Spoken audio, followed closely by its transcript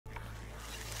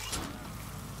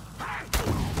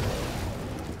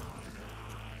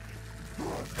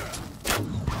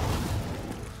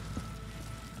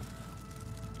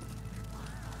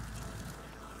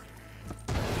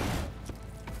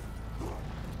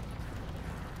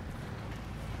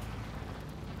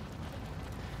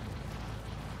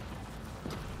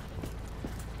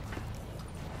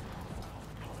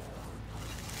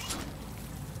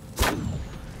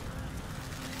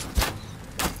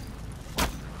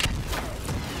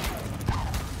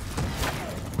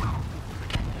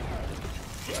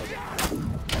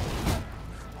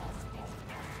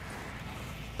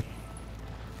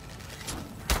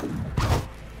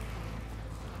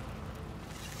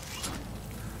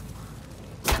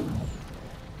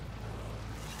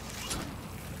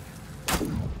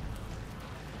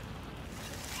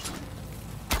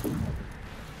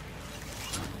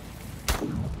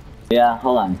Yeah,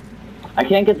 hold on. I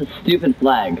can't get the stupid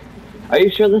flag. Are you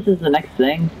sure this is the next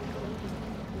thing?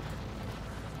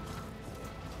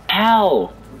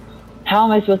 How? How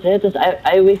am I supposed to hit this?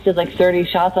 I wasted like 30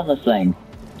 shots on this thing.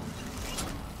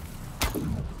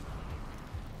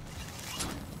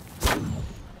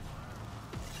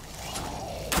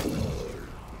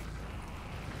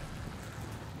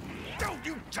 Don't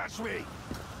you touch me!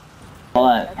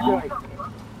 Hold on.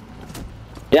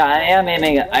 Yeah, I am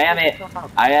aiming. I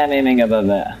am aiming above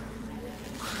it.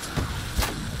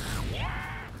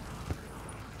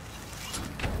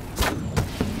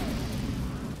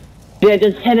 Yeah,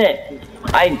 just hit it.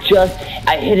 I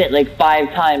hit it like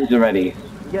 5 times already.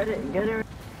 Get it.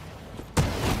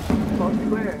 Close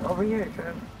square, over here,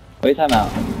 Trev. What are you talking about?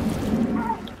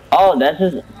 Oh, this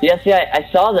is. Yes, yeah.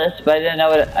 I saw this, but I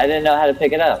didn't know how to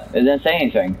pick it up. It didn't say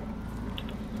anything.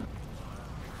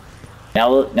 Now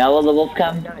will the wolf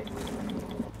come?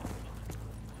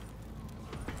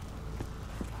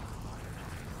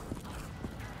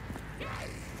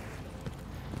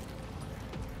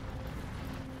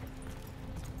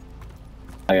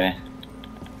 Okay.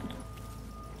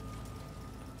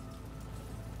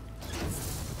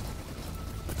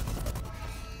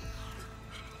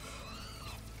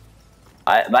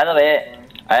 By the way,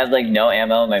 I have like no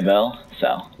ammo in my bow,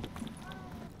 so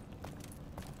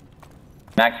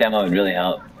max ammo would really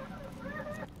help.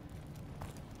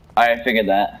 Alright, I figured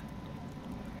that.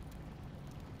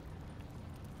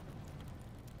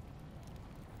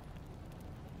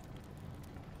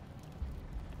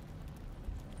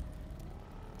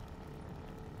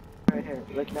 Right here,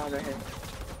 look down right here.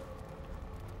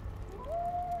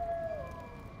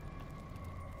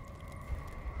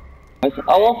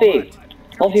 Oh, Wolfie!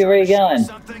 Wolfie, where are you going?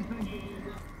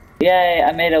 Yay,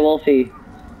 I made a Wolfie.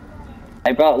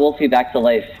 I brought Wolfie back to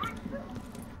life.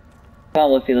 Come on,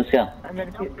 Wolfie, let's go. I'm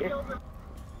gonna keep it.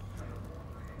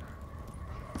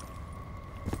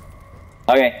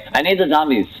 Okay, I need the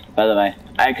zombies, by the way.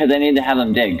 Because I need to have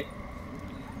them dig.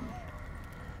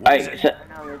 Alright, so...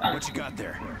 What you got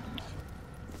there?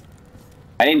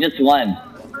 I need just one.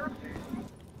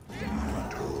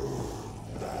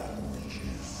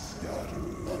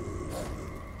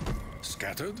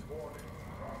 Scattered?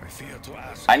 I fear to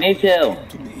ask. I need two.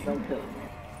 Come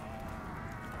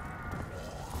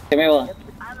here, Will.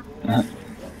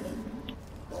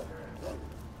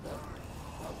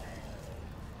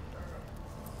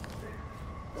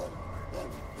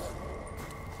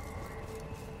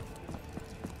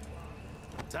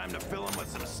 Time to fill him with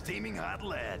some steaming hot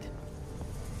lead.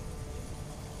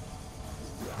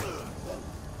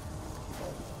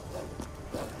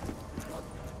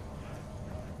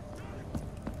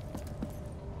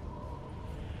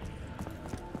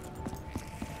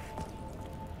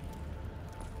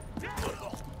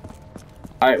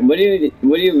 Alright, what do you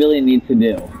really need to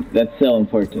do? That's so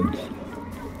important.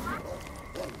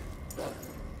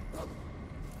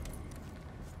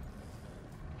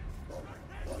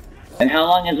 And how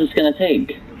long is this gonna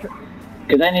take?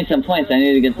 Because I need some points, I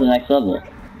need to get to the next level.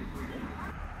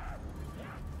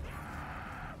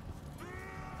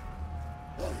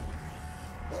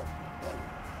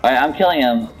 Alright, I'm killing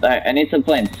him. Alright, I need some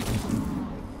points.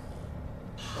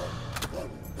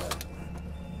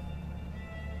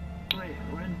 Wait,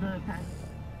 where's the pack?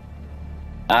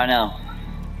 I don't know.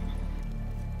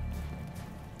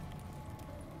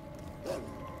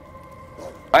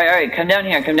 Alright, come down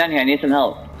here, I need some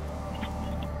help.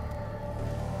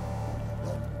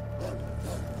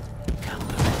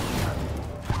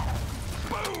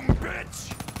 Boom,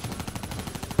 bitch!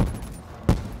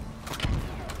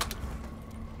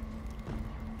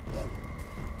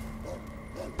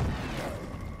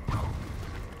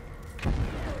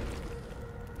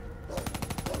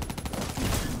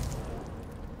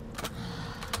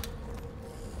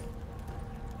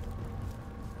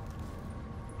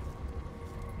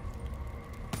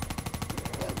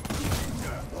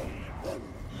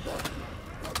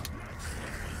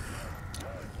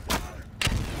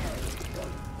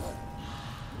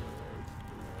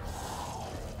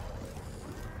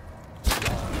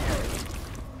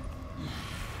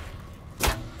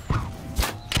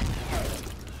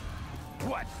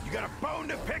 What? You got a bone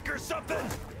to pick or something?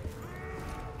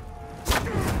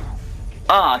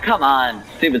 Aw, oh, come on,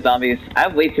 stupid zombies. I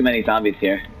have way too many zombies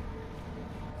here.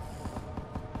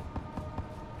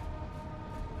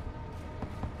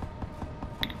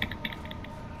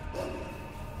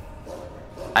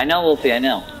 I know, Wolfie, I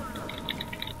know.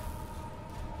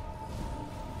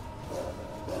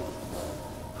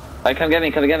 Alright, come get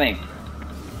me, come get me.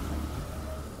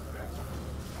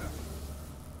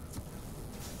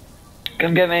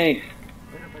 Come get me.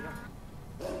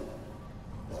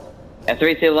 And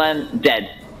 3, 2, 1, dead.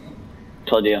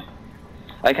 Told you.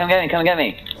 Alright, come get me, come get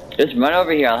me. Just run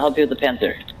over here, I'll help you with the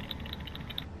Panther.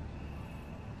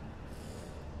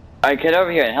 Alright, get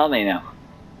over here and help me now.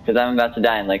 Because I'm about to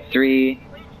die in like 3,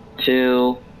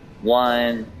 2,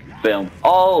 1, boom.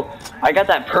 Oh! I got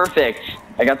that perfect!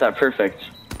 I got that perfect.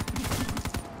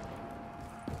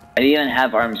 I didn't even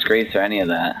have arms grace or any of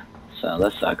that. So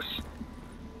that sucks.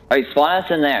 Alright, spawn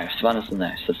us in there. Spawn us in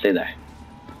there. So stay there.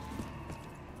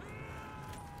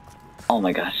 Oh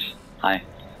my gosh. Hi.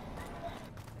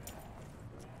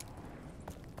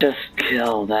 Just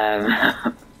kill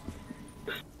them.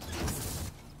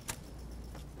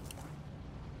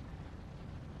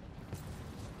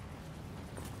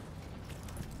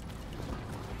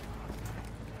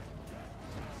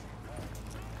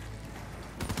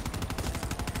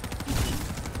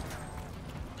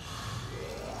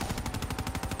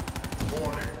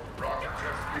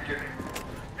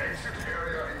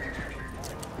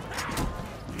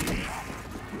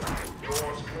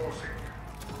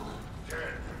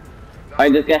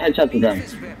 Alright, just get headshots with them.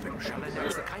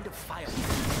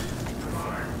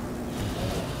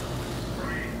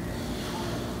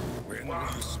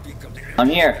 I'm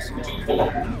here.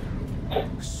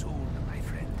 Soon, my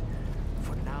friend.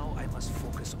 For now, I must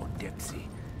focus on Dempsey.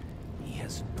 He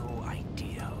has no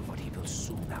idea of what he will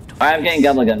soon have to face. Alright, I'm getting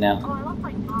Gobble Gun now.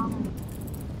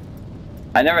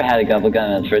 I never had a Gobble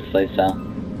Gun in the first place, so.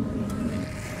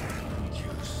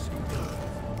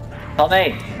 Help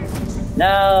me!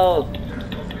 No!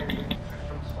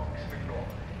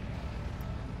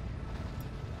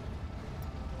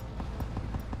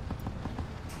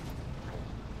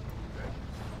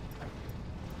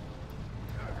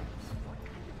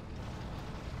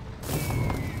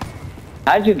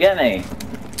 How'd you get me?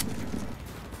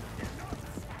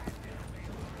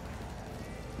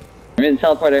 I'm in the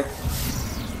teleporter.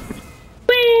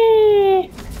 Whee!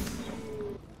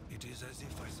 It is as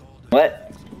if I saw the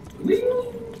What?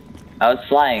 I was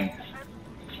flying.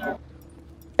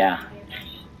 Yeah.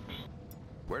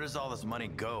 Where does all this money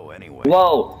go anyway?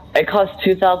 Whoa! It costs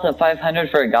 2,500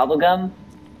 for a Gobblegum?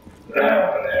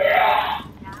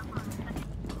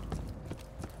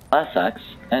 That sucks.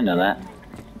 I didn't know that.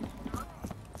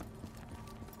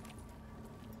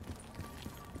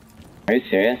 Are you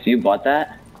serious? You bought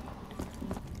that?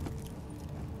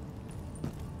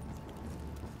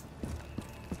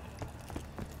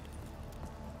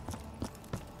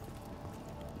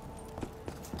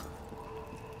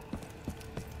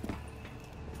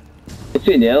 Yes,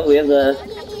 we do. We have the...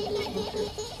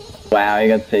 Wow, you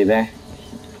got to stay there.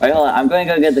 Wait, hold on. I'm going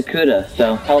to go get the Kuda,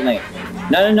 so help me.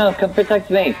 No, no, no. Come protect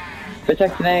me.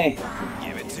 Protect me.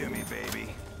 Give it to me,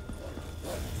 baby.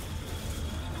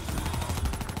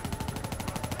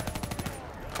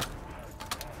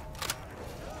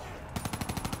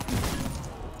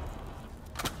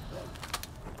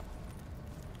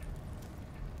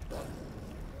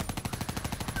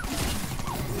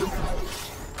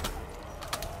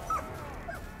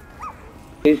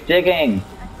 He's digging.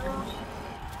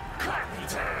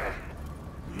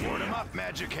 Board him up,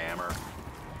 Magic Hammer.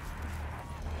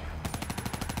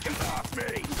 Get off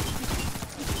me!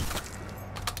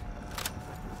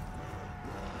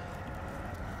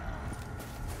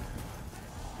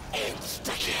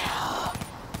 Insta-kill!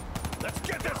 Let's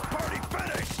get this party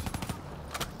finished!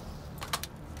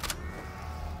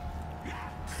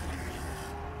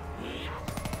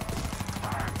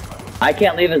 I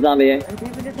can't leave a zombie.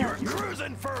 You're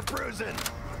cruising for a bruising!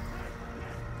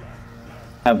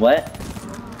 Have what?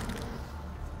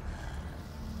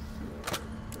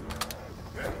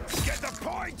 Get the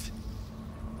point!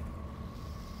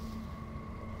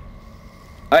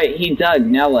 Alright, he dug.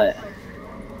 Now what?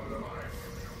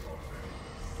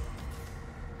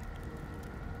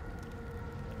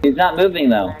 He's not moving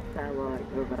though.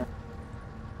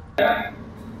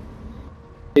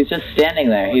 He's just standing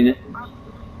there. He just...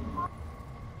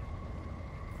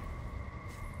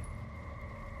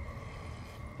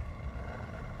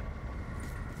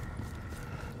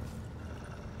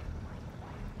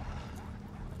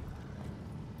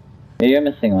 Yeah, you're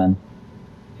missing one.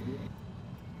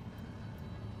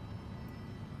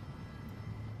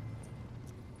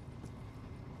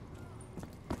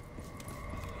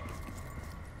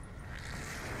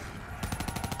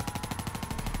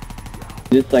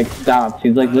 He just like stopped.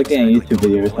 He's like looking at a YouTube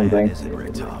video or something.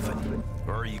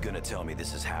 Or are you gonna tell me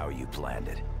this is how you planned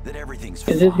it? That everything's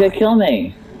He's just gonna kill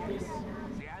me.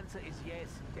 The answer is yes,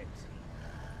 Dempsey.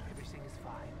 Everything is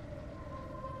fine.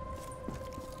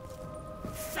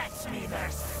 Fetch me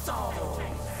their souls!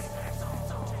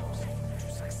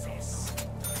 To success.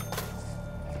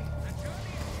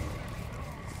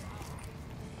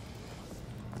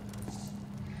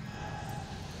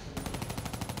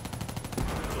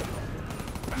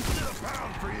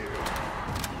 Bound for you.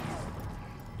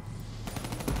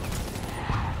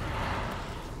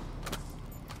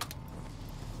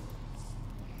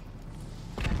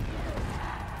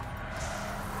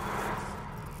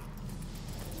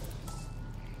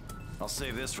 I'll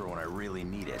save this for when I really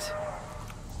need it.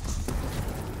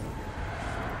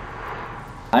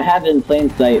 I have in plain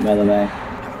sight, by the way.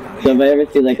 So if I ever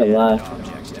see like a lot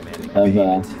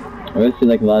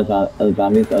of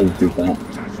zombies, I'll just do that.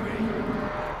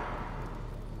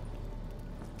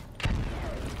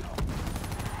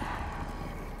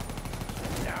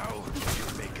 Now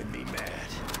you're making me mad.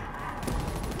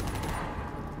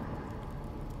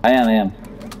 I am.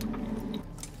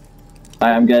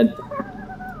 Alright, I'm good.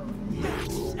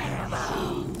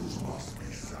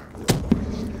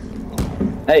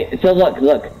 Hey, so look.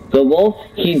 The wolf,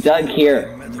 he dug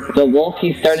here. The wolf,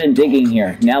 he started digging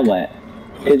here. Now what?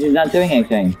 Because he's not doing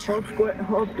anything. Hold square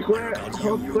on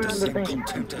the thing.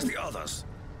 Content as the others.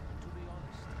 To be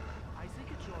honest, I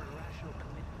think it's your irrational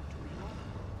commitment to Reno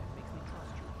that makes me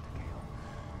trust you, Takeo.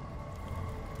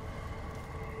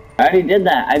 I already did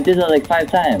that. I did that like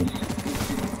 5 times.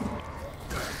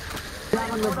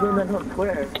 Down on the bloom and hold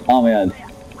square. Oh my god.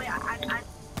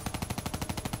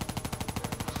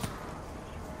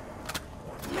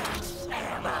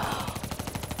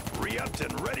 Re-upped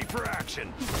and ready for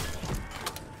action.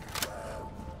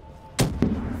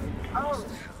 Oh,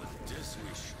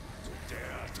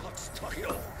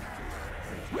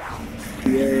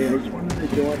 yeah, I just wanted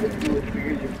to go on the see what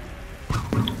triggers you.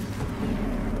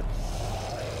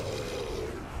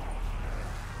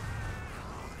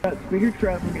 Speaker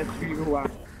trap and get speaker wow.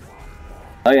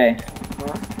 Okay.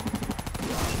 Huh?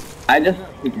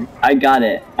 I got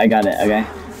it, okay?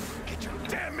 Get your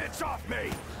damn mitts off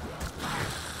me!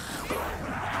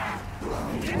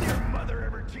 Did your mother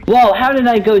ever teach Whoa, how did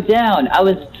I go down? I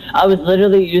was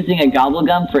literally using a gobble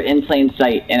gum for in plain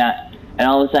sight, and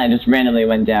all of a sudden I just randomly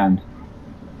went down.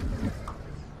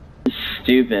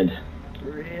 Stupid.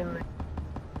 Really?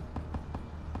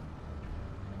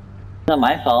 It's not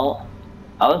my fault.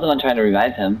 I was the one trying to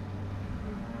revive him.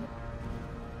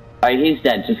 Alright, he's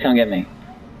dead. Just come get me.